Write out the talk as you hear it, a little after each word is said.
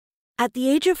At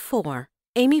the age of 4,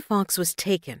 Amy Fox was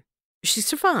taken. She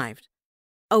survived.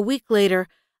 A week later,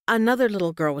 another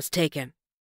little girl was taken.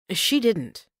 She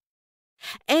didn't.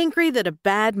 Angry that a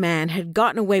bad man had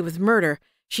gotten away with murder,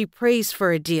 she prays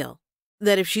for a deal.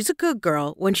 That if she's a good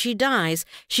girl, when she dies,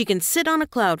 she can sit on a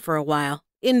cloud for a while,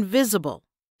 invisible,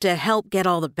 to help get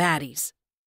all the baddies.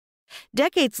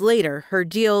 Decades later, her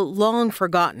deal long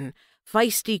forgotten,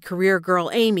 feisty career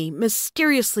girl Amy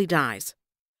mysteriously dies.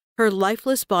 Her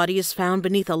lifeless body is found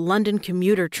beneath a London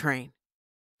commuter train.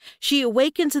 She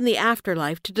awakens in the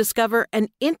afterlife to discover an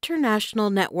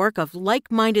international network of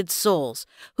like-minded souls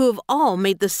who have all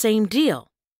made the same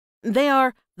deal. They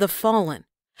are the Fallen.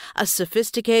 A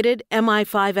sophisticated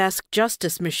MI5-esque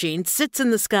justice machine sits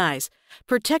in the skies,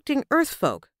 protecting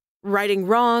Earthfolk, righting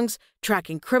wrongs,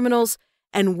 tracking criminals,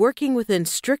 and working within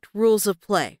strict rules of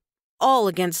play, all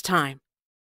against time.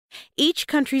 Each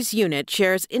country's unit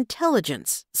shares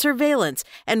intelligence, surveillance,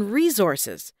 and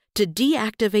resources to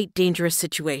deactivate dangerous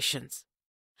situations.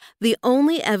 The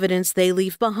only evidence they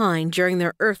leave behind during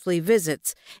their earthly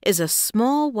visits is a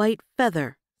small white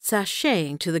feather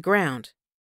sashaying to the ground.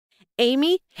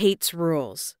 Amy hates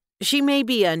rules. She may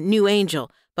be a new angel,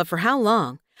 but for how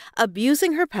long?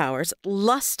 Abusing her powers,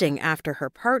 lusting after her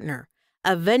partner,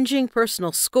 avenging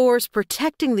personal scores,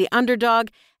 protecting the underdog,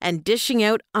 and dishing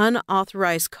out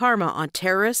unauthorized karma on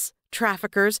terrorists,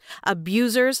 traffickers,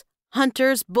 abusers,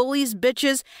 hunters, bullies,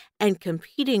 bitches, and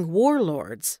competing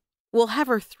warlords will have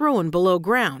her thrown below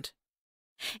ground.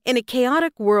 In a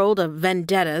chaotic world of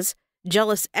vendettas,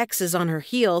 jealous exes on her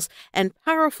heels, and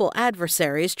powerful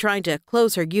adversaries trying to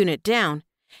close her unit down,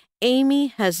 Amy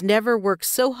has never worked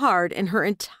so hard in her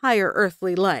entire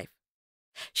earthly life.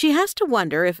 She has to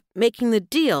wonder if making the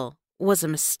deal was a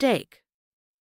mistake.